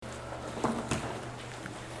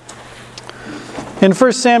In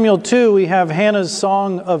 1 Samuel 2, we have Hannah's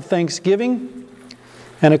song of thanksgiving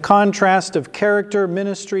and a contrast of character,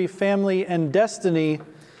 ministry, family, and destiny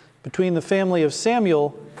between the family of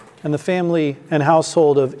Samuel and the family and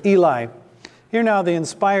household of Eli. Hear now the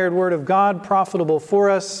inspired word of God, profitable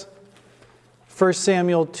for us. 1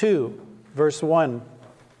 Samuel 2, verse 1.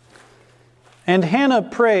 And Hannah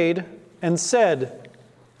prayed and said,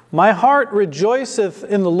 My heart rejoiceth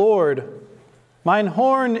in the Lord. Mine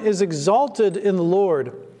horn is exalted in the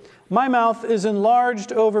Lord. My mouth is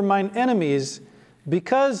enlarged over mine enemies,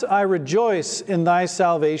 because I rejoice in thy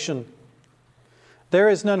salvation. There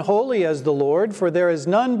is none holy as the Lord, for there is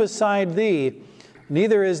none beside thee,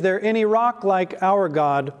 neither is there any rock like our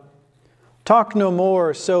God. Talk no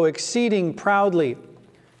more so exceeding proudly.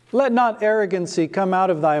 Let not arrogancy come out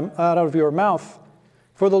of your mouth.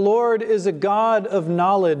 For the Lord is a God of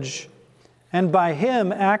knowledge, and by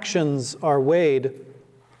him actions are weighed.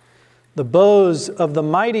 The bows of the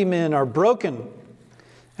mighty men are broken,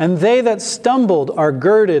 and they that stumbled are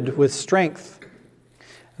girded with strength.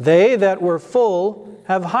 They that were full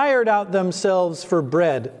have hired out themselves for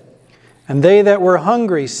bread, and they that were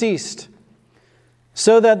hungry ceased.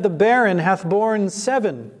 So that the barren hath borne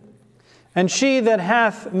 7, and she that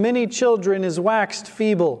hath many children is waxed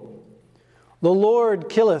feeble. The Lord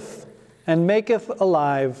killeth and maketh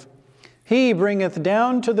alive. He bringeth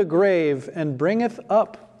down to the grave and bringeth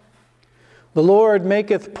up. The Lord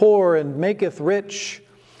maketh poor and maketh rich.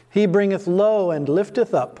 He bringeth low and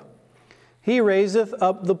lifteth up. He raiseth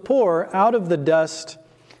up the poor out of the dust,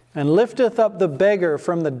 and lifteth up the beggar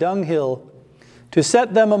from the dunghill, to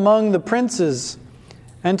set them among the princes,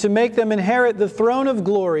 and to make them inherit the throne of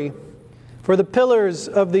glory. For the pillars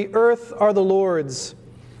of the earth are the Lord's,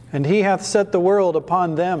 and he hath set the world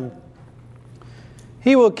upon them.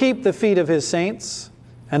 He will keep the feet of his saints,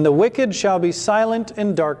 and the wicked shall be silent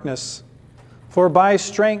in darkness. For by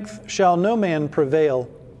strength shall no man prevail.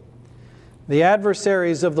 The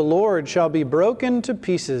adversaries of the Lord shall be broken to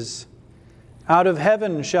pieces. Out of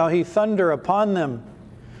heaven shall he thunder upon them.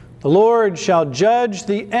 The Lord shall judge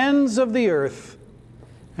the ends of the earth,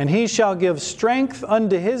 and he shall give strength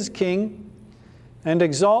unto his king, and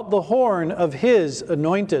exalt the horn of his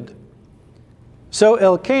anointed. So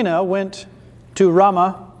Elkanah went to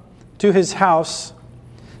Ramah, to his house,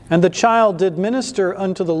 and the child did minister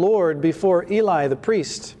unto the Lord before Eli the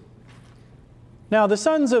priest. Now the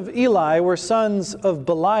sons of Eli were sons of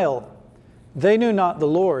Belial. They knew not the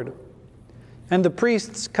Lord. And the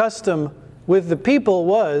priest's custom with the people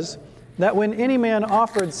was that when any man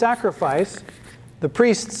offered sacrifice, the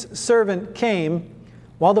priest's servant came,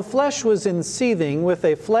 while the flesh was in seething, with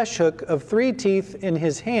a flesh hook of 3 teeth in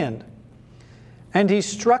his hand. And he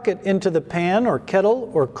struck it into the pan or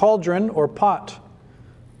kettle or cauldron or pot.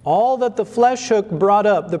 All that the flesh hook brought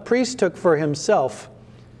up, the priest took for himself.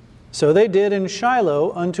 So they did in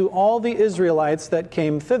Shiloh unto all the Israelites that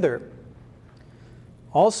came thither.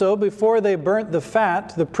 Also, before they burnt the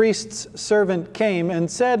fat, the priest's servant came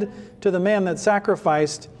and said to the man that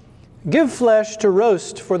sacrificed, Give flesh to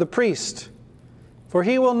roast for the priest, for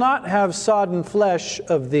he will not have sodden flesh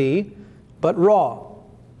of thee, but raw.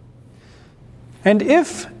 And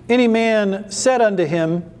if any man said unto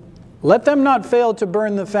him, Let them not fail to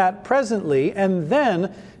burn the fat presently, and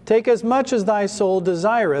then take as much as thy soul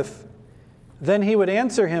desireth, then he would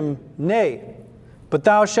answer him, Nay, but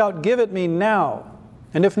thou shalt give it me now,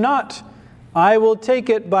 and if not, I will take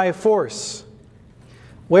it by force.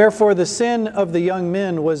 Wherefore the sin of the young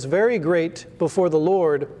men was very great before the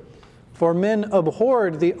Lord, for men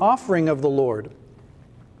abhorred the offering of the Lord.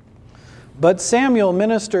 But Samuel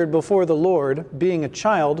ministered before the Lord, being a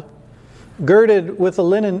child, girded with a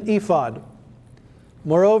linen ephod.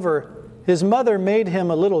 Moreover, his mother made him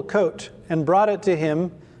a little coat, and brought it to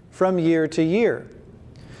him from year to year,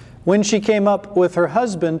 when she came up with her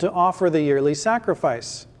husband to offer the yearly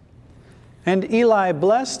sacrifice. And Eli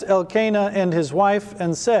blessed Elkanah and his wife,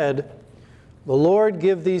 and said, The Lord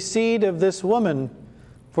give thee seed of this woman,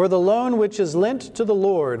 for the loan which is lent to the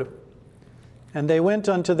Lord. And they went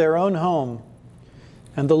unto their own home.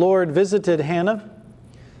 And the Lord visited Hannah,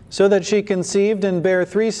 so that she conceived and bare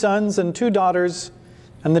 3 sons and 2 daughters,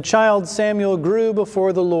 and the child Samuel grew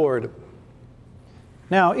before the Lord.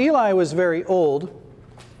 Now Eli was very old,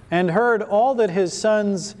 and heard all that his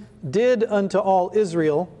sons did unto all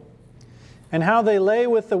Israel, and how they lay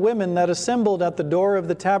with the women that assembled at the door of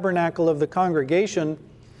the tabernacle of the congregation.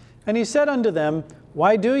 And he said unto them,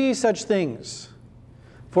 Why do ye such things?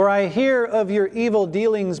 For I hear of your evil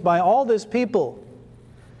dealings by all this people.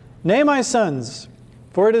 Nay, my sons,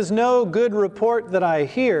 for it is no good report that I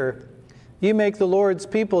hear. Ye make the Lord's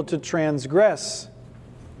people to transgress.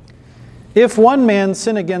 If one man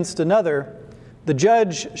sin against another, the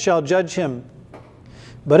judge shall judge him.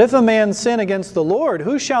 But if a man sin against the Lord,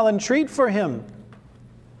 who shall entreat for him?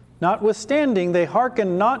 Notwithstanding, they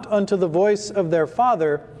hearkened not unto the voice of their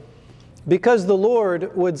father, because the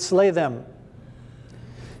Lord would slay them.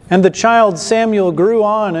 And the child Samuel grew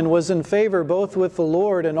on and was in favor both with the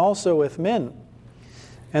Lord and also with men.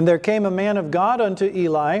 And there came a man of God unto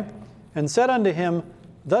Eli, and said unto him,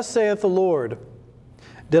 Thus saith the Lord,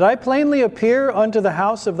 Did I plainly appear unto the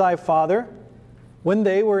house of thy father, when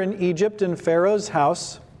they were in Egypt in Pharaoh's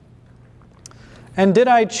house? And did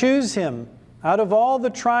I choose him out of all the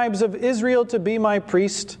tribes of Israel to be my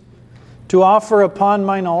priest, to offer upon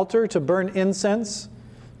mine altar, to burn incense,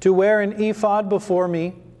 to wear an ephod before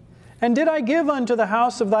me? And did I give unto the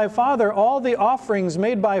house of thy father all the offerings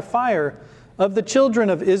made by fire of the children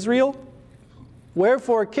of Israel?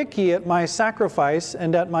 Wherefore kick ye at my sacrifice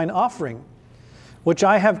and at mine offering, which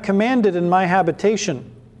I have commanded in my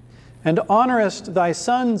habitation, and honorest thy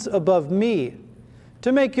sons above me,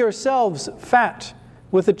 to make yourselves fat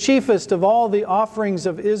with the chiefest of all the offerings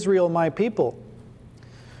of Israel my people?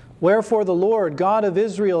 Wherefore the Lord God of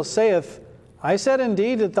Israel saith, I said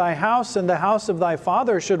indeed that thy house and the house of thy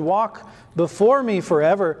father should walk before me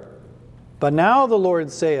forever. But now the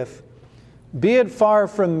Lord saith, Be it far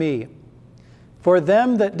from me. For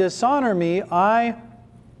them that dishonor me,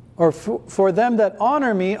 for them that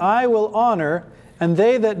honor me, I will honor, and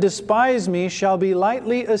they that despise me shall be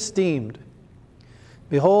lightly esteemed.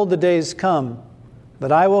 Behold, the days come,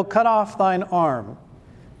 that I will cut off thine arm,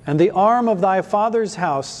 and the arm of thy father's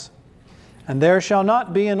house, and there shall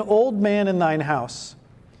not be an old man in thine house.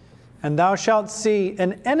 And thou shalt see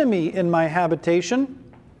an enemy in my habitation,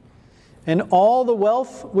 in all the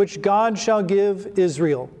wealth which God shall give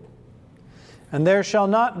Israel. And there shall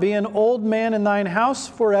not be an old man in thine house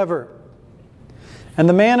forever. And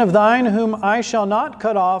the man of thine whom I shall not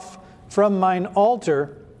cut off from mine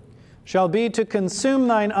altar shall be to consume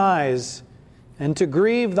thine eyes, and to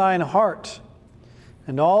grieve thine heart.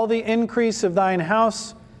 And all the increase of thine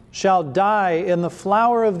house shall die in the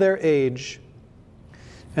flower of their age.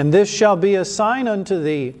 And this shall be a sign unto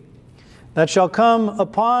thee, that shall come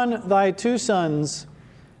upon thy two sons,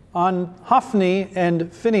 on Hophni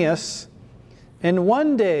and Phinehas. In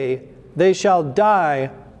one day they shall die,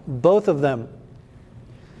 both of them.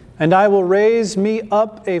 And I will raise me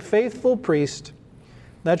up a faithful priest,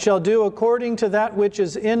 that shall do according to that which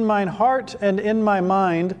is in mine heart and in my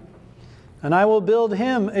mind. And I will build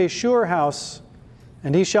him a sure house,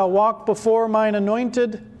 and he shall walk before mine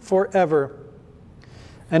anointed forever.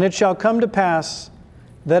 And it shall come to pass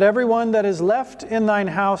that everyone that is left in thine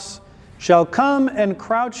house shall come and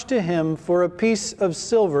crouch to him for a piece of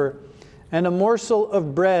silver and a morsel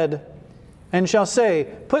of bread, and shall say,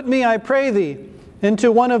 Put me, I pray thee,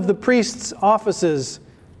 into one of the priest's offices,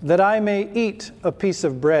 that I may eat a piece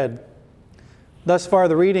of bread. Thus far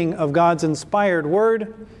the reading of God's inspired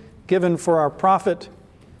word, given for our prophet,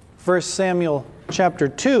 1 Samuel chapter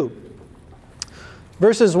 2.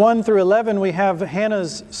 Verses 1 through 11, we have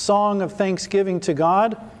Hannah's song of thanksgiving to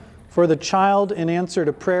God for the child in answer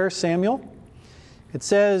to prayer, Samuel. It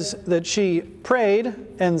says that she prayed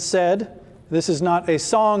and said, this is not a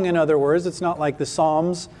song, in other words, it's not like the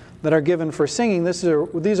Psalms that are given for singing.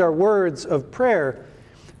 These are words of prayer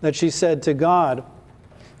that she said to God.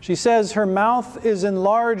 She says her mouth is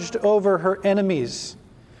enlarged over her enemies.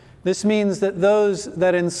 This means that those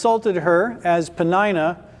that insulted her, as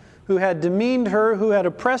Peninnah, who had demeaned her, who had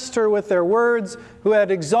oppressed her with their words, who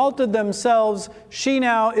had exalted themselves, she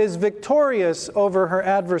now is victorious over her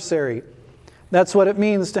adversary. That's what it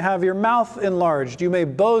means to have your mouth enlarged. You may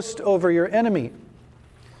boast over your enemy.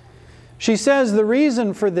 She says the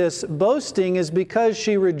reason for this boasting is because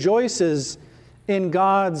she rejoices in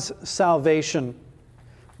God's salvation.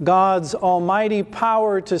 God's almighty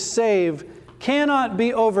power to save cannot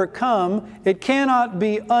be overcome. It cannot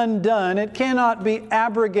be undone. It cannot be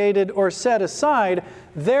abrogated or set aside.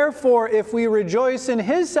 Therefore, if we rejoice in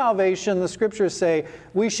His salvation, the Scriptures say,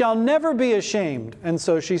 we shall never be ashamed. And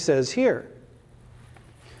so she says here.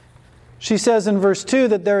 She says in verse 2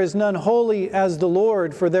 that there is none holy as the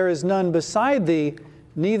Lord, for there is none beside thee,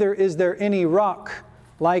 neither is there any rock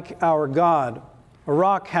like our God. A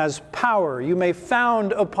rock has power. You may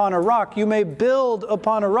found upon a rock. You may build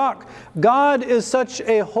upon a rock. God is such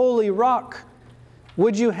a holy rock.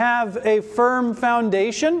 Would you have a firm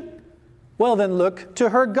foundation? Well, then look to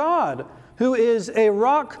her God, who is a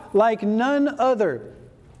rock like none other.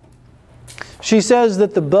 She says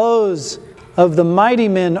that the bows of the mighty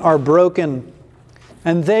men are broken,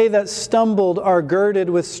 and they that stumbled are girded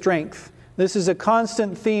with strength. This is a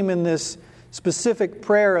constant theme in this specific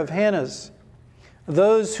prayer of Hannah's.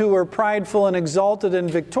 Those who are prideful and exalted and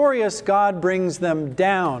victorious, God brings them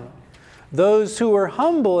down. Those who are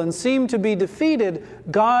humble and seem to be defeated,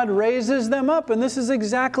 God raises them up. And this is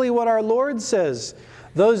exactly what our Lord says.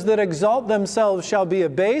 Those that exalt themselves shall be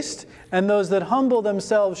abased, and those that humble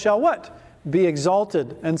themselves shall what? Be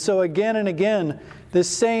exalted. And so again and again, this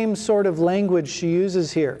same sort of language she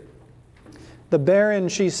uses here. The barren,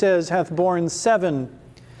 she says, hath borne 7,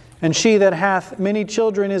 and she that hath many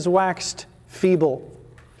children is waxed feeble.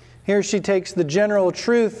 Here she takes the general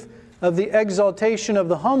truth of the exaltation of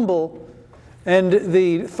the humble and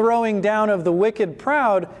the throwing down of the wicked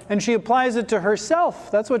proud, and she applies it to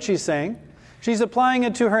herself. That's what she's saying. She's applying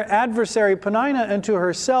it to her adversary, Peninnah, and to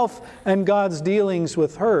herself and God's dealings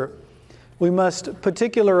with her. We must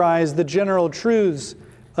particularize the general truths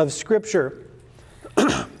of Scripture.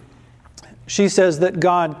 She says that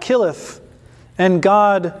God killeth and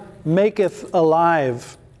God maketh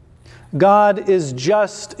alive. God is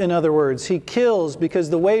just, in other words. He kills because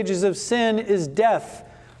the wages of sin is death.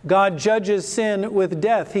 God judges sin with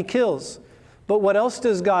death. He kills. But what else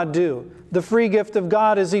does God do? The free gift of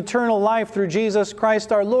God is eternal life through Jesus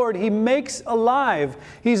Christ our Lord. He makes alive.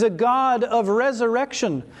 He's a God of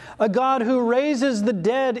resurrection, a God who raises the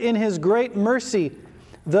dead in His great mercy,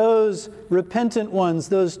 those repentant ones,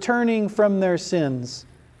 those turning from their sins.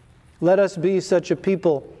 Let us be such a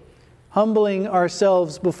people, humbling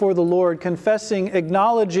ourselves before the Lord, confessing,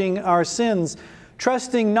 acknowledging our sins,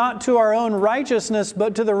 trusting not to our own righteousness,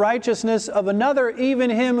 but to the righteousness of another,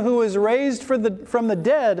 even Him who was raised from the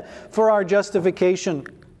dead for our justification.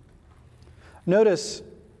 Notice,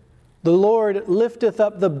 the Lord lifteth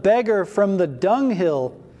up the beggar from the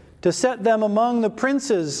dunghill to set them among the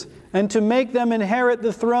princes and to make them inherit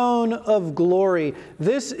the throne of glory.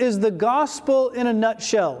 This is the gospel in a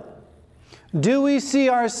nutshell. Do we see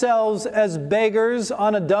ourselves as beggars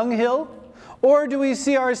on a dunghill? Or do we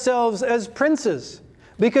see ourselves as princes?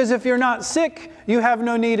 Because if you're not sick, you have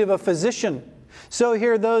no need of a physician. So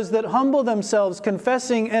here those that humble themselves,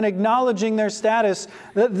 confessing and acknowledging their status,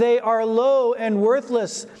 that they are low and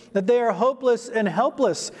worthless, that they are hopeless and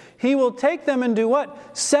helpless, He will take them and do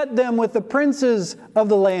what? Set them with the princes of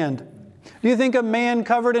the land. Do you think a man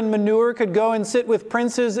covered in manure could go and sit with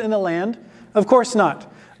princes in the land? Of course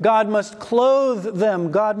not. God must clothe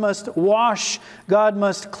them. God must wash. God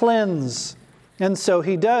must cleanse. And so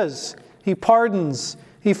He does. He pardons.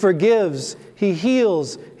 He forgives. He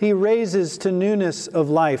heals. He raises to newness of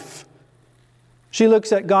life. She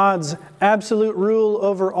looks at God's absolute rule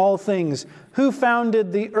over all things. Who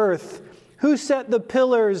founded the earth? Who set the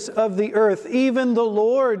pillars of the earth? Even the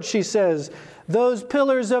Lord, she says. Those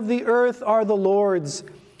pillars of the earth are the Lord's,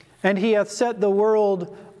 and He hath set the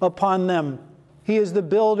world upon them. He is the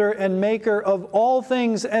builder and maker of all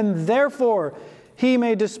things, and therefore He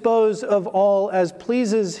may dispose of all as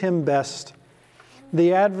pleases Him best.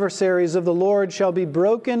 The adversaries of the Lord shall be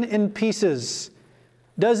broken in pieces.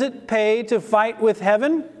 Does it pay to fight with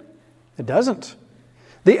heaven? It doesn't.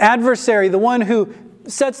 The adversary, the one who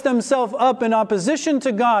sets themselves up in opposition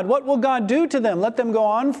to God, what will God do to them? Let them go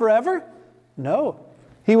on forever? No.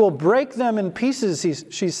 He will break them in pieces,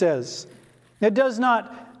 she says. It does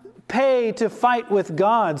not pay to fight with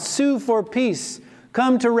God. Sue for peace.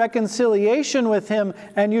 Come to reconciliation with Him,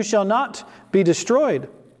 and you shall not be destroyed.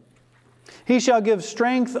 He shall give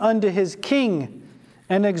strength unto His king,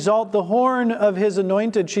 and exalt the horn of His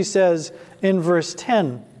anointed, she says in verse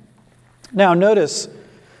 10. Now notice,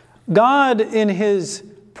 God in His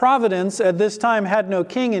providence at this time had no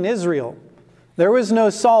king in Israel. There was no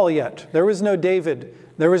Saul yet. There was no David.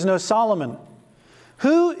 There was no Solomon.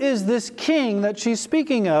 Who is this king that she's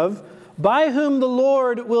speaking of, by whom the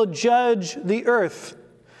Lord will judge the earth?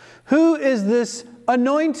 Who is this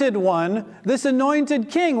anointed one, this anointed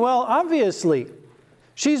king? Well, obviously,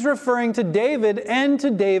 she's referring to David and to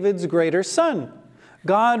David's greater son.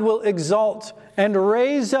 God will exalt and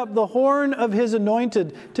raise up the horn of His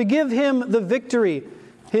anointed to give Him the victory,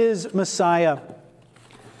 His Messiah.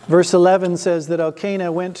 Verse 11 says that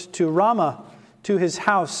Elkanah went to Ramah, to his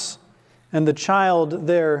house, and the child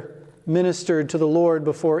there ministered to the Lord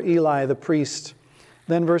before Eli the priest.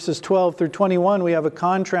 Then verses 12 through 21, we have a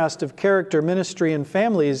contrast of character, ministry, and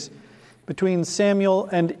families between Samuel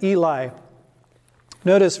and Eli.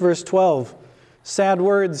 Notice verse 12. Sad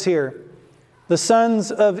words here. The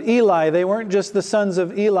sons of Eli, they weren't just the sons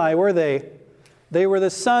of Eli, were they? They were the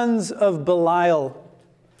sons of Belial.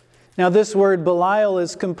 Now this word Belial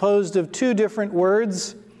is composed of two different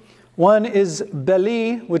words. One is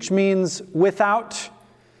Beli, which means without,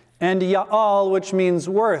 and Ya'al, which means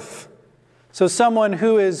worth. So someone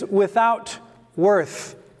who is without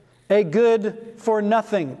worth. a good for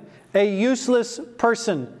nothing, a useless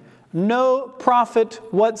person, no profit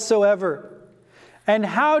whatsoever. And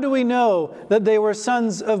how do we know that they were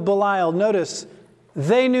sons of Belial? Notice,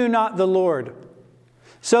 they knew not the Lord.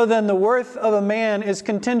 So then the worth of a man is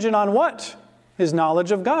contingent on what? His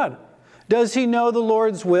knowledge of God. Does he know the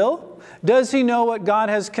Lord's will? Does he know what God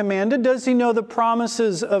has commanded? Does he know the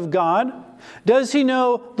promises of God? Does he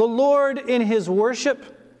know the Lord in his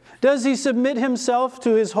worship? Does he submit himself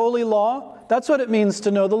to his holy law? That's what it means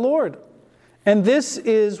to know the Lord. And this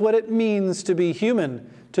is what it means to be human,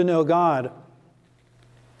 to know God.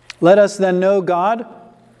 Let us then know God.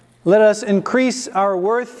 Let us increase our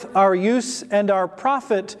worth, our use, and our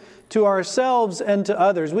profit to ourselves and to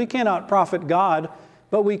others. We cannot profit God,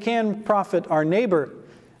 but we can profit our neighbor.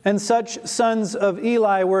 And such sons of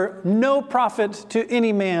Eli were no profit to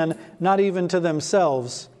any man, not even to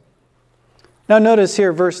themselves. Now notice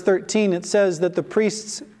here, verse 13, it says that the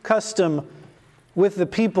priest's custom with the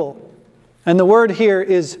people. And the word here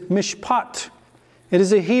is mishpat. It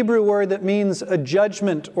is a Hebrew word that means a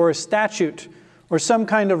judgment or a statute or some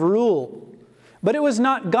kind of rule. But it was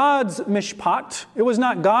not God's mishpat. It was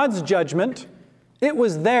not God's judgment. It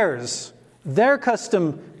was theirs, their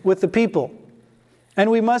custom with the people. And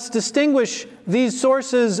we must distinguish these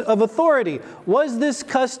sources of authority. Was this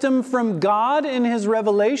custom from God in His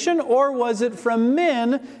revelation, or was it from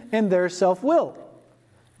men in their self-will?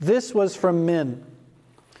 This was from men.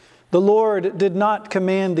 The Lord did not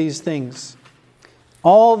command these things.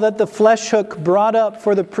 All that the flesh hook brought up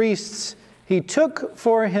for the priests, He took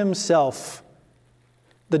for Himself.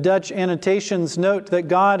 The Dutch annotations note that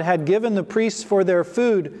God had given the priests for their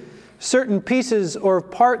food certain pieces or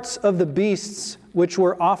parts of the beasts which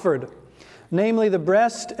were offered, namely the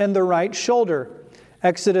breast and the right shoulder.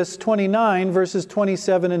 Exodus 29, verses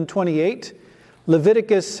 27 and 28,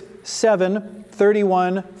 Leviticus 7,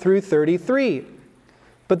 31 through 33.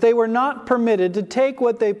 But they were not permitted to take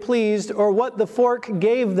what they pleased or what the fork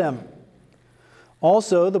gave them.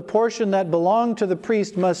 Also, the portion that belonged to the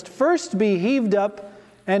priest must first be heaved up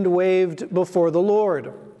and waved before the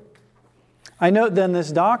Lord. I note then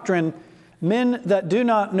this doctrine: men that do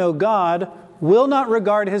not know God will not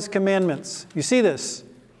regard His commandments. You see this?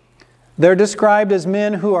 They're described as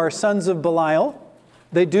men who are sons of Belial.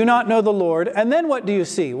 They do not know the Lord. And then what do you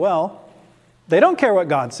see? Well, they don't care what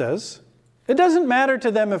God says. It doesn't matter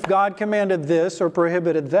to them if God commanded this or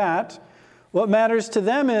prohibited that. What matters to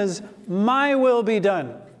them is, my will be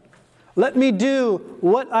done. Let me do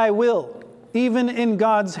what I will, even in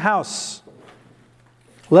God's house.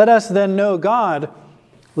 Let us then know God.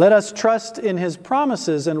 Let us trust in His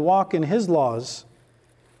promises and walk in His laws.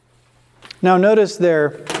 Now notice there,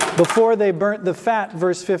 before they burnt the fat,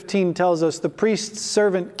 verse 15 tells us the priest's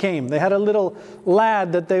servant came. They had a little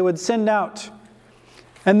lad that they would send out.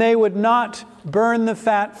 And they would not burn the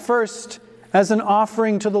fat first as an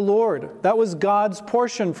offering to the Lord. That was God's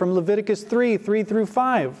portion from Leviticus 3 through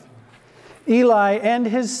 5. Eli and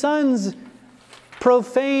his sons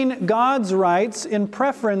profane God's rights in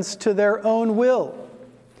preference to their own will.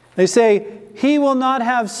 They say, He will not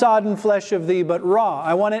have sodden flesh of thee, but raw.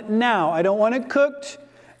 I want it now. I don't want it cooked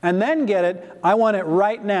and then get it. I want it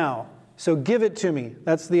right now. So give it to me.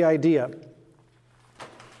 That's the idea.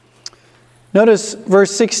 Notice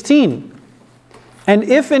verse 16. And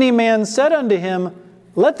if any man said unto him,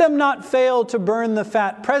 let them not fail to burn the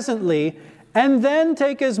fat presently, and then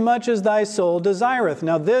take as much as thy soul desireth.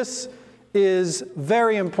 Now this is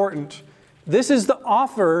very important. This is the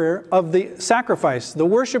offerer of the sacrifice, the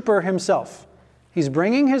worshiper himself. He's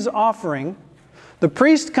bringing his offering. The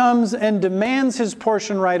priest comes and demands his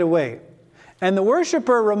portion right away. And the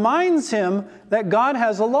worshiper reminds him that God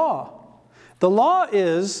has a law. The law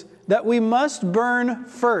is that we must burn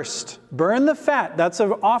first. Burn the fat. That's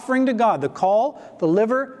an offering to God. The caul, the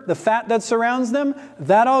liver, the fat that surrounds them,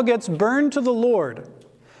 that all gets burned to the Lord.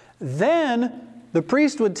 Then the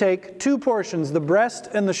priest would take two portions, the breast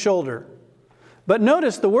and the shoulder. But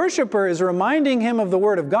notice the worshiper is reminding him of the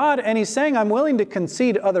Word of God, and he's saying, I'm willing to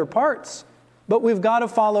concede other parts, but we've got to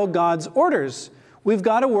follow God's orders. We've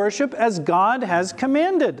got to worship as God has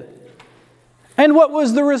commanded. And what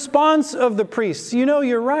was the response of the priests? You know,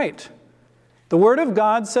 you're right. The Word of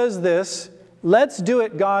God says this, let's do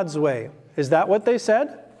it God's way. Is that what they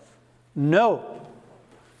said? No.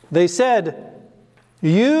 They said,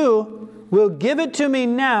 you will give it to me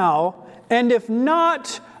now, and if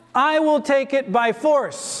not, I will take it by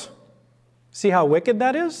force. See how wicked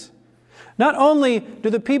that is? Not only do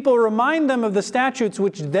the people remind them of the statutes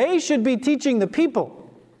which they should be teaching the people,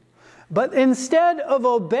 but instead of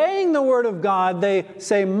obeying the Word of God, they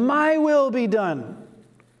say, my will be done.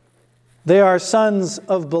 They are sons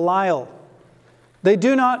of Belial. They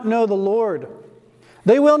do not know the Lord.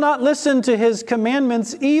 They will not listen to His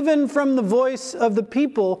commandments, even from the voice of the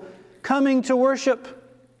people coming to worship.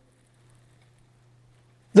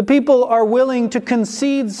 The people are willing to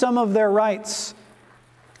concede some of their rights.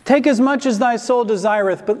 Take as much as thy soul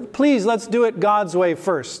desireth, but please, let's do it God's way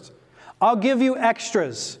first. I'll give you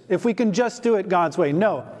extras if we can just do it God's way.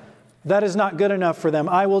 No, that is not good enough for them.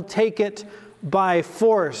 I will take it by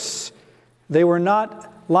force. They were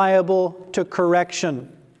not liable to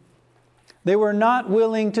correction. They were not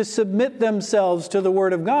willing to submit themselves to the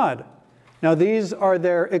Word of God. Now, these are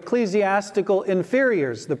their ecclesiastical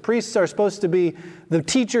inferiors. The priests are supposed to be the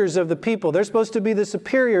teachers of the people. They're supposed to be the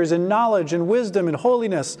superiors in knowledge and wisdom and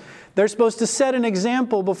holiness. They're supposed to set an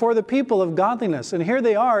example before the people of godliness. And here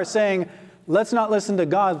they are saying, let's not listen to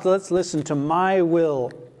God, let's listen to my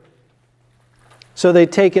will. So they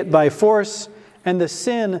take it by force, and the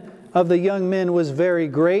sin of the young men was very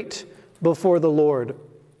great before the Lord.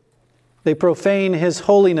 They profane His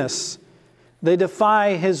holiness. They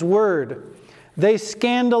defy His word. They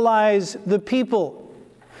scandalize the people.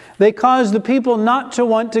 They cause the people not to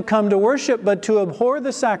want to come to worship, but to abhor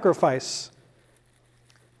the sacrifice.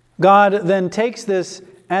 God then takes this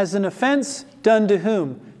as an offense done to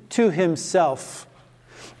whom? To Himself.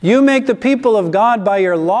 You make the people of God, by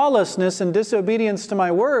your lawlessness and disobedience to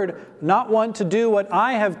my word, not want to do what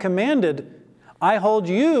I have commanded. I hold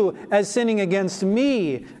you as sinning against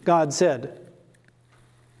me, God said.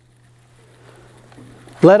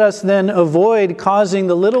 Let us then avoid causing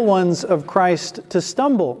the little ones of Christ to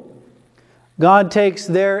stumble. God takes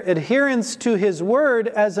their adherence to His word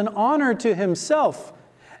as an honor to Himself,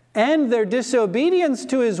 and their disobedience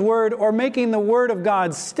to His word, or making the word of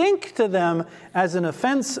God stink to them, as an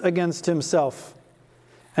offense against Himself.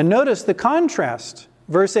 And notice the contrast.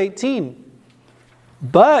 Verse 18.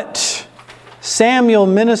 But Samuel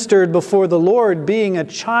ministered before the Lord, being a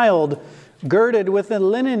child, girded with a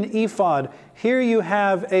linen ephod. Here you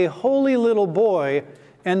have a holy little boy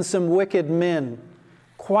and some wicked men.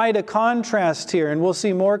 Quite a contrast here, and we'll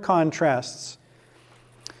see more contrasts.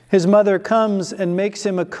 His mother comes and makes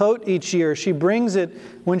him a coat each year. She brings it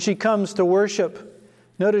when she comes to worship.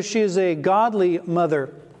 Notice she is a godly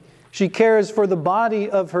mother. She cares for the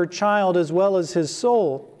body of her child as well as his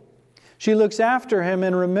soul. She looks after him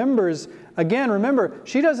and remembers, again, remember,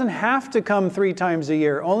 she doesn't have to come 3 times a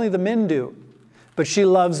year. Only the men do. But she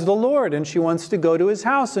loves the Lord, and she wants to go to His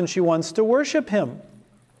house, and she wants to worship Him.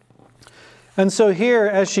 And so here,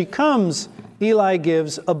 as she comes, Eli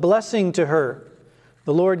gives a blessing to her.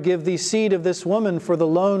 The Lord give thee seed of this woman for the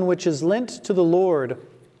loan which is lent to the Lord.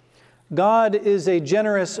 God is a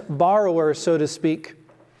generous borrower, so to speak.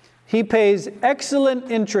 He pays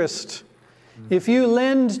excellent interest. If you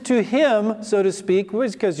lend to Him, so to speak,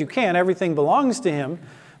 because you can't, everything belongs to Him.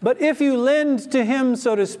 But if you lend to Him,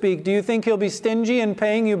 so to speak, do you think He'll be stingy in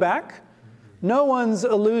paying you back? No one's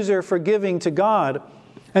a loser for giving to God.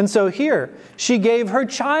 And so here, she gave her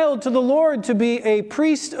child to the Lord to be a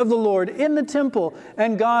priest of the Lord in the temple,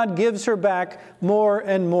 and God gives her back more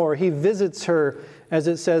and more. He visits her, as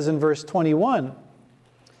it says in verse 21.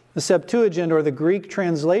 The Septuagint, or the Greek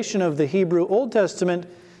translation of the Hebrew Old Testament,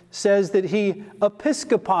 says that He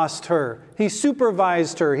episkopos her. He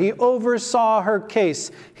supervised her. He oversaw her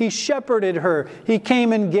case. He shepherded her. He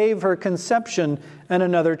came and gave her conception and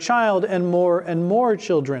another child and more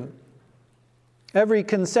children. Every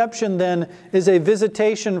conception, then, is a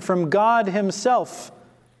visitation from God Himself.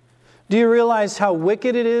 Do you realize how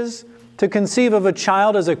wicked it is to conceive of a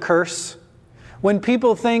child as a curse? When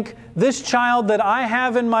people think, this child that I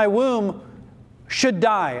have in my womb should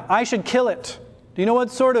die. I should kill it. Do you know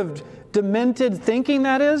what sort of demented thinking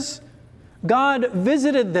that is? God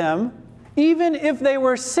visited them, even if they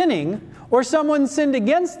were sinning or someone sinned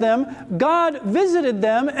against them. God visited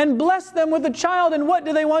them and blessed them with a child. And what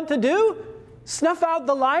do they want to do? Snuff out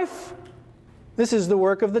the life? This is the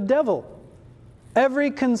work of the devil.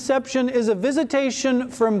 Every conception is a visitation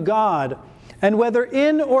from God. And whether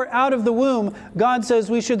in or out of the womb, God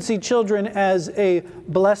says we should see children as a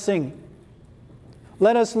blessing.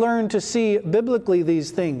 Let us learn to see biblically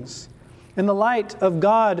these things in the light of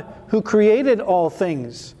God who created all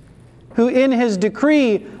things, who in His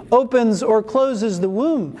decree opens or closes the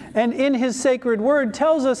womb, and in His sacred word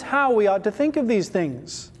tells us how we ought to think of these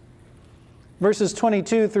things. Verses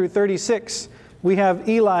 22 through 36, we have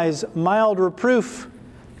Eli's mild reproof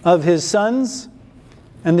of his sons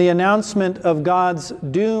and the announcement of God's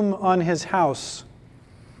doom on his house.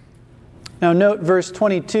 Now note verse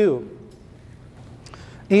 22.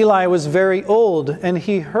 Eli was very old, and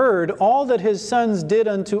he heard all that his sons did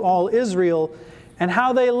unto all Israel, and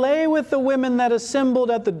how they lay with the women that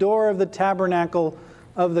assembled at the door of the tabernacle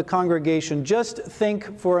of the congregation. Just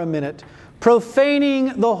think for a minute.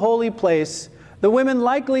 Profaning the holy place, the women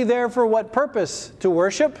likely there for what purpose? To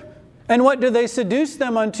worship? And what do they seduce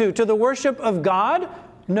them unto? To the worship of God?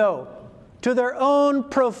 No. To their own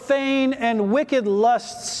profane and wicked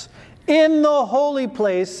lusts in the holy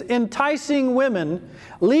place, enticing women,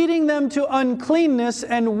 leading them to uncleanness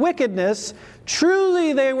and wickedness.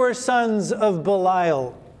 Truly they were sons of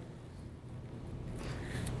Belial.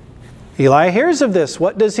 Eli hears of this.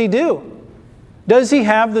 What does he do? Does he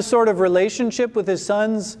have the sort of relationship with his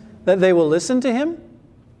sons that they will listen to him?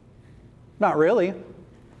 Not really.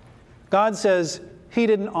 God says he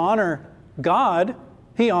didn't honor God,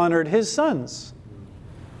 he honored his sons.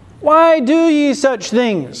 Why do ye such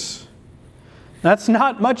things? That's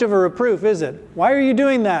not much of a reproof, is it? Why are you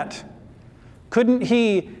doing that? Couldn't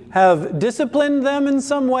he have disciplined them in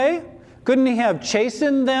some way? Couldn't he have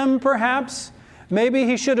chastened them perhaps? Maybe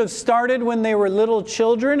he should have started when they were little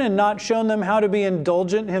children and not shown them how to be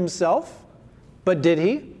indulgent himself. But did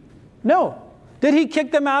he? No. Did he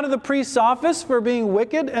kick them out of the priest's office for being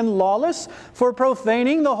wicked and lawless, for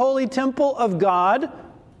profaning the holy temple of God?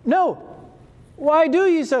 No. Why do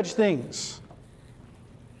ye such things?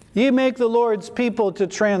 Ye make the Lord's people to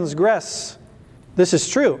transgress. This is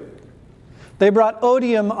true. They brought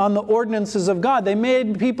odium on the ordinances of God. They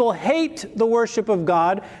made people hate the worship of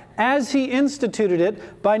God as he instituted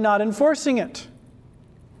it by not enforcing it.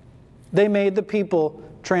 They made the people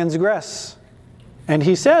transgress. And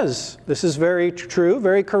he says, this is very true,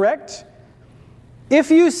 very correct.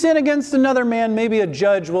 If you sin against another man, maybe a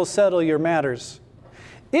judge will settle your matters.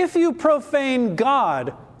 If you profane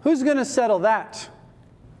God, who's going to settle that?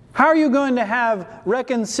 How are you going to have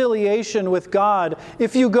reconciliation with God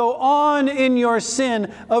if you go on in your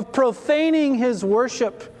sin of profaning his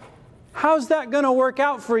worship? How's that going to work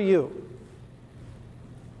out for you?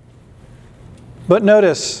 But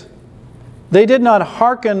notice, they did not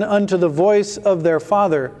hearken unto the voice of their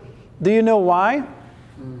father. Do you know why?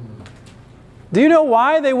 Do you know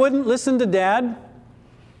why they wouldn't listen to Dad?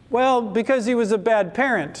 Well, because he was a bad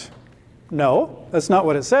parent. No, that's not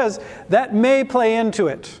what it says. That may play into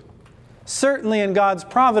it. Certainly in God's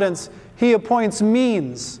providence, he appoints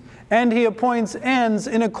means and he appoints ends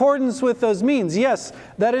in accordance with those means. Yes,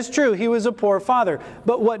 that is true. He was a poor father.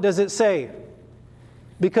 But what does it say?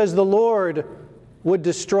 Because the Lord would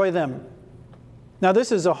destroy them. Now,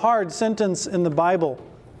 this is a hard sentence in the Bible.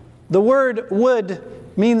 The word would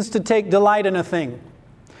means to take delight in a thing.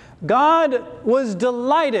 God was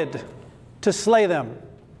delighted to slay them.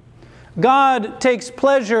 God takes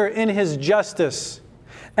pleasure in his justice.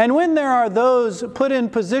 And when there are those put in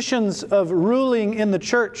positions of ruling in the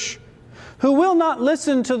church who will not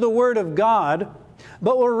listen to the word of God,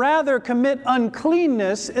 but will rather commit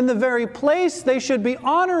uncleanness in the very place they should be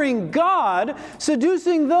honoring God,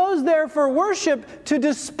 seducing those there for worship to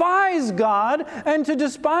despise God and to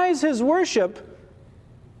despise his worship,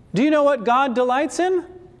 do you know what God delights in?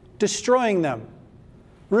 Destroying them,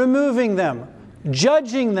 removing them,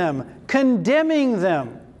 judging them, condemning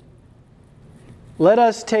them. Let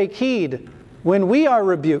us take heed when we are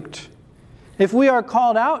rebuked. If we are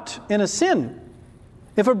called out in a sin,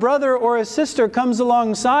 if a brother or a sister comes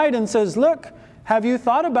alongside and says, look, have you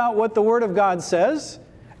thought about what the Word of God says?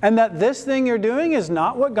 And that this thing you're doing is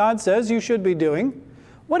not what God says you should be doing?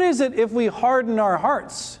 What is it if we harden our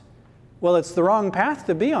hearts? Well, it's the wrong path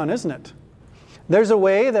to be on, isn't it? There's a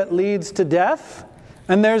way that leads to death,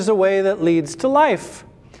 and there's a way that leads to life.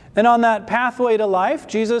 And on that pathway to life,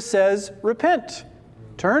 Jesus says, repent.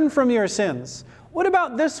 Turn from your sins. What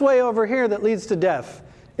about this way over here that leads to death?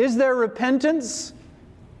 Is there repentance?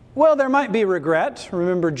 Well, there might be regret.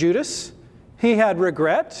 Remember Judas? He had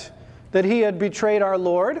regret that he had betrayed our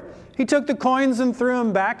Lord. He took the coins and threw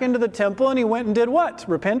them back into the temple, and he went and did what?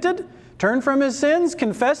 Repented? Turned from his sins?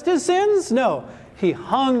 Confessed his sins? No. He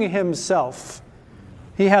hung himself.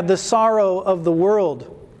 He had the sorrow of the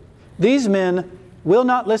world. These men will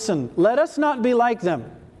not listen. Let us not be like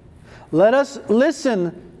them. Let us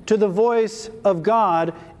listen to the voice of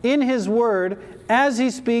God in his word as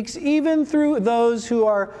he speaks, even through those who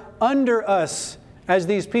are under us, as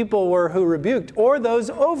these people were who rebuked, or those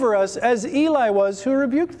over us, as Eli was who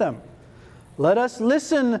rebuked them. Let us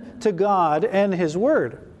listen to God and his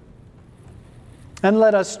word. And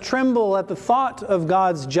let us tremble at the thought of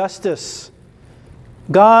God's justice.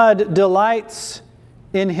 God delights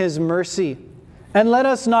in his mercy. And let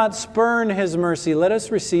us not spurn his mercy. Let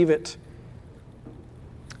us receive it.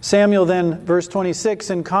 Samuel then, verse 26,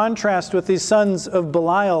 in contrast with these sons of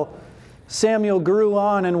Belial, Samuel grew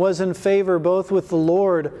on and was in favor both with the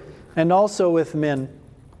Lord and also with men.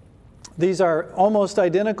 These are almost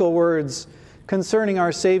identical words concerning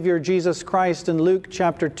our Savior Jesus Christ in Luke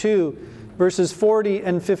chapter 2, verses 40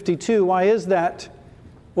 and 52. Why is that?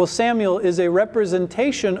 Well, Samuel is a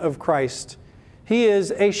representation of Christ. He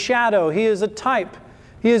is a shadow. He is a type.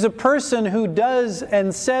 He is a person who does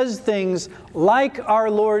and says things like our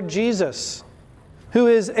Lord Jesus, who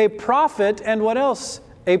is a prophet and what else?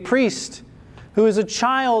 A priest, who is a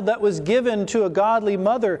child that was given to a godly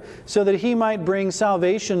mother so that he might bring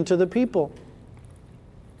salvation to the people.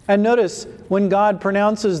 And notice, when God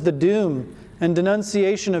pronounces the doom and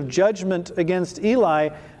denunciation of judgment against Eli,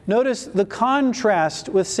 notice the contrast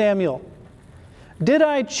with Samuel. Did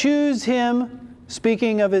I choose him,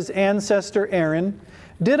 speaking of his ancestor Aaron,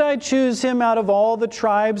 did I choose him out of all the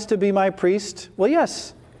tribes to be my priest? Well,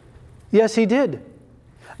 yes. Yes, he did.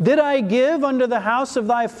 Did I give unto the house of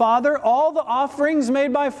thy father all the offerings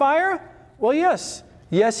made by fire? Well, yes.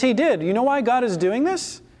 Yes, he did. You know why God is doing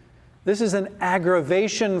this? This is an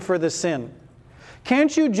aggravation for the sin.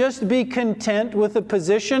 Can't you just be content with the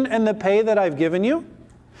position and the pay that I've given you?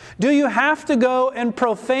 Do you have to go and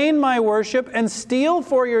profane my worship and steal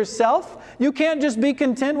for yourself? You can't just be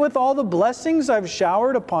content with all the blessings I've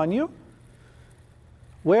showered upon you?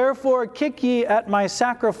 Wherefore kick ye at my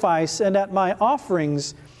sacrifice and at my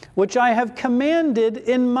offerings, which I have commanded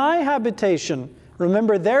in my habitation.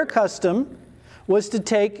 Remember, their custom was to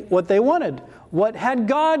take what they wanted. What had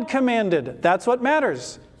God commanded? That's what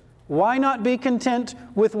matters. Why not be content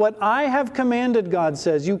with what I have commanded, God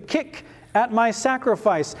says? You kick at my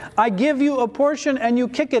sacrifice. I give you a portion and you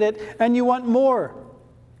kick at it and you want more.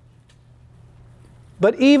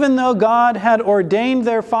 But even though God had ordained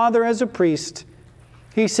their father as a priest,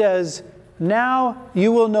 he says, now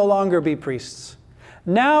you will no longer be priests.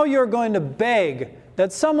 Now you're going to beg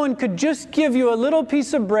that someone could just give you a little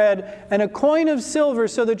piece of bread and a coin of silver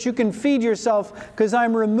so that you can feed yourself, because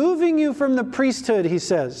I'm removing you from the priesthood, he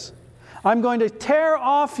says. I'm going to tear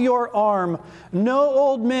off your arm. No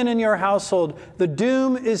old men in your household. The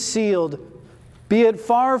doom is sealed. Be it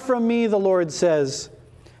far from me, the Lord says.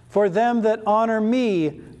 For them that honor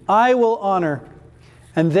me, I will honor,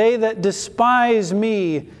 and they that despise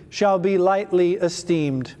me shall be lightly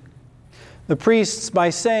esteemed. The priests, by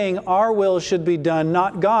saying our will should be done,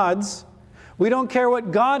 not God's. We don't care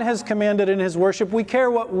what God has commanded in His worship. We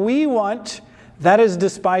care what we want. That is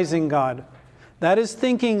despising God. That is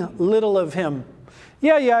thinking little of Him.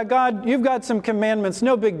 Yeah, God, you've got some commandments.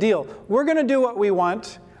 No big deal. We're going to do what we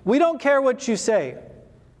want. We don't care what you say.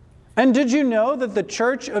 And did you know that the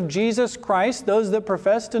Church of Jesus Christ, those that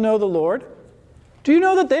profess to know the Lord, do you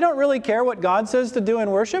know that they don't really care what God says to do in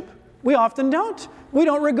worship? We often don't. We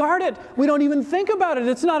don't regard it. We don't even think about it.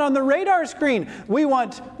 It's not on the radar screen. We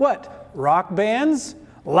want, what? Rock bands?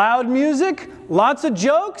 Loud music? Lots of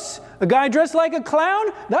jokes? A guy dressed like a clown?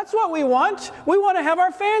 That's what we want. We want to have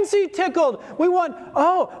our fancy tickled. We want,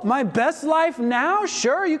 my best life now?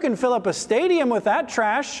 Sure, you can fill up a stadium with that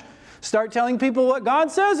trash. Start telling people what God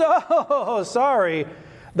says? Oh, sorry.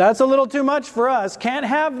 That's a little too much for us. Can't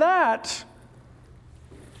have that.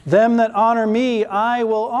 Them that honor me, I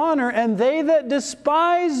will honor, and they that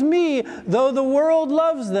despise me, though the world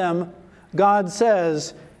loves them, God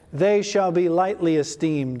says, they shall be lightly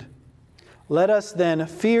esteemed. Let us then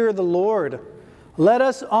fear the Lord. Let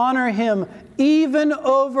us honor Him even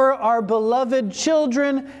over our beloved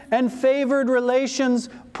children and favored relations.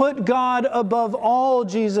 Put God above all,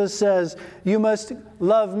 Jesus says. You must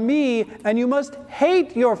love me and you must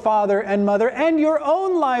hate your father and mother and your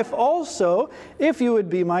own life also if you would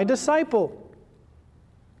be my disciple.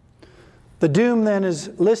 The doom then is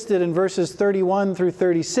listed in verses 31 through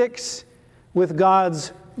 36 with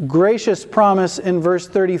God's gracious promise in verse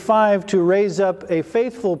 35 to raise up a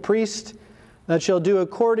faithful priest that shall do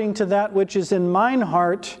according to that which is in mine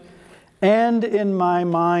heart and in my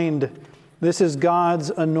mind. This is God's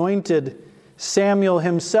anointed. Samuel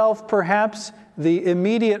himself, perhaps, the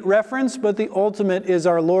immediate reference, but the ultimate is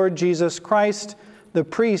our Lord Jesus Christ, the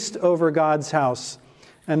priest over God's house.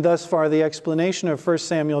 And thus far, the explanation of 1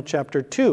 Samuel chapter 2.